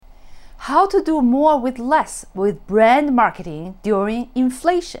How to do more with less with brand marketing during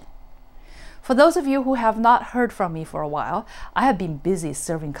inflation. For those of you who have not heard from me for a while, I have been busy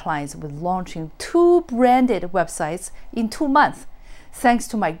serving clients with launching 2 branded websites in 2 months, thanks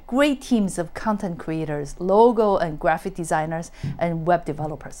to my great teams of content creators, logo and graphic designers, and web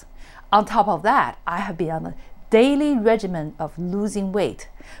developers. On top of that, I have been on a daily regimen of losing weight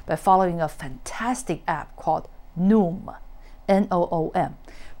by following a fantastic app called Noom, N-O-O-M.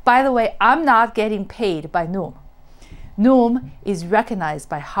 By the way, I'm not getting paid by Noom. Noom is recognized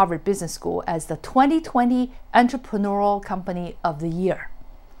by Harvard Business School as the 2020 Entrepreneurial Company of the Year.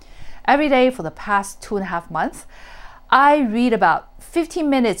 Every day for the past 2.5 months, I read about 15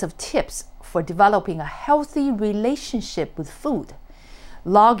 minutes of tips for developing a healthy relationship with food.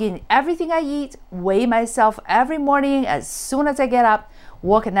 Log in everything I eat, weigh myself every morning as soon as I get up,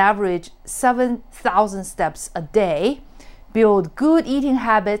 walk an average 7,000 steps a day, build good eating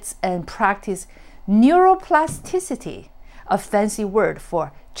habits, and practice neuroplasticity, a fancy word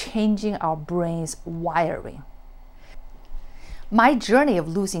for changing our brain's wiring. My journey of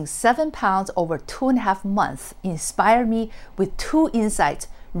losing 7 pounds over 2.5 months inspired me with 2 insights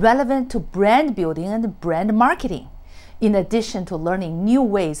relevant to brand building and brand marketing, in addition to learning new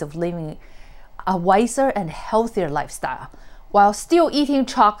ways of living a wiser and healthier lifestyle, while still eating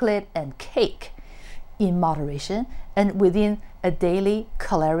chocolate and cake in moderation and within a daily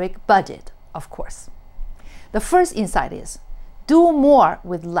caloric budget, of course. The first insight is, do more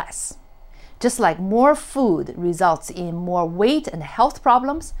with less. Just like more food results in more weight and health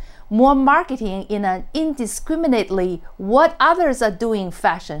problems, more marketing in an indiscriminately what others are doing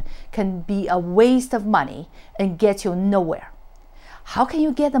fashion can be a waste of money and get you nowhere. How can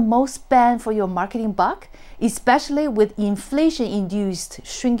you get the most bang for your marketing buck, especially with inflation-induced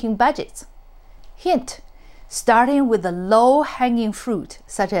shrinking budgets? Hint: starting with the low-hanging fruit,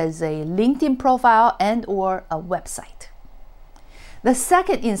 such as a LinkedIn profile and/or a website. The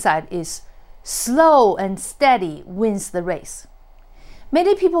second insight is slow and steady wins the race.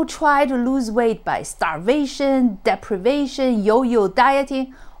 Many people try to lose weight by starvation, deprivation, yo-yo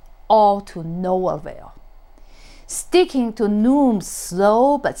dieting, all to no avail. Sticking to Noom's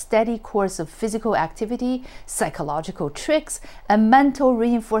slow but steady course of physical activity, psychological tricks, and mental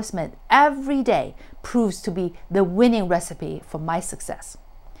reinforcement every day proves to be the winning recipe for my success.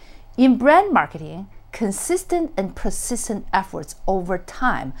 In brand marketing, consistent and persistent efforts over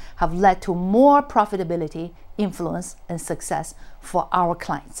time have led to more profitability, influence, and success for our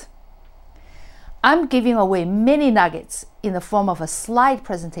clients. I'm giving away many nuggets in the form of a slide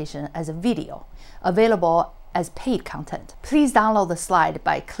presentation as a video, available as paid content. Please download the slide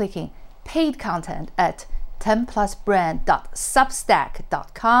by clicking paid content at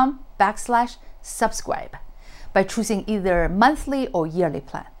 10plusbrand.substack.com/subscribe by choosing either monthly or yearly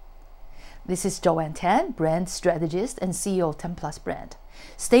plan. This is Joanne Tan, brand strategist and CEO of 10 Plus Brand.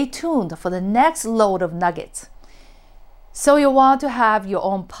 Stay tuned for the next load of nuggets. So you want to have your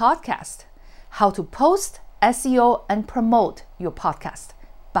own podcast, how to post, SEO, and promote your podcast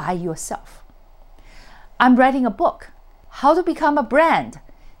by yourself. I'm writing a book, How to Become a Brand,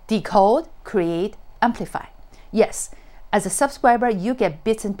 Decode, Create, Amplify. Yes, as a subscriber, you get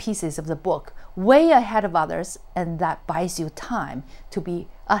bits and pieces of the book way ahead of others, and that buys you time to be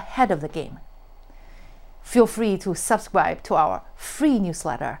ahead of the game. Feel free to subscribe to our free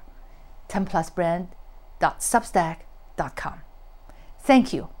newsletter, 10plusbrand.substack.com.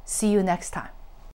 Thank you. See you next time.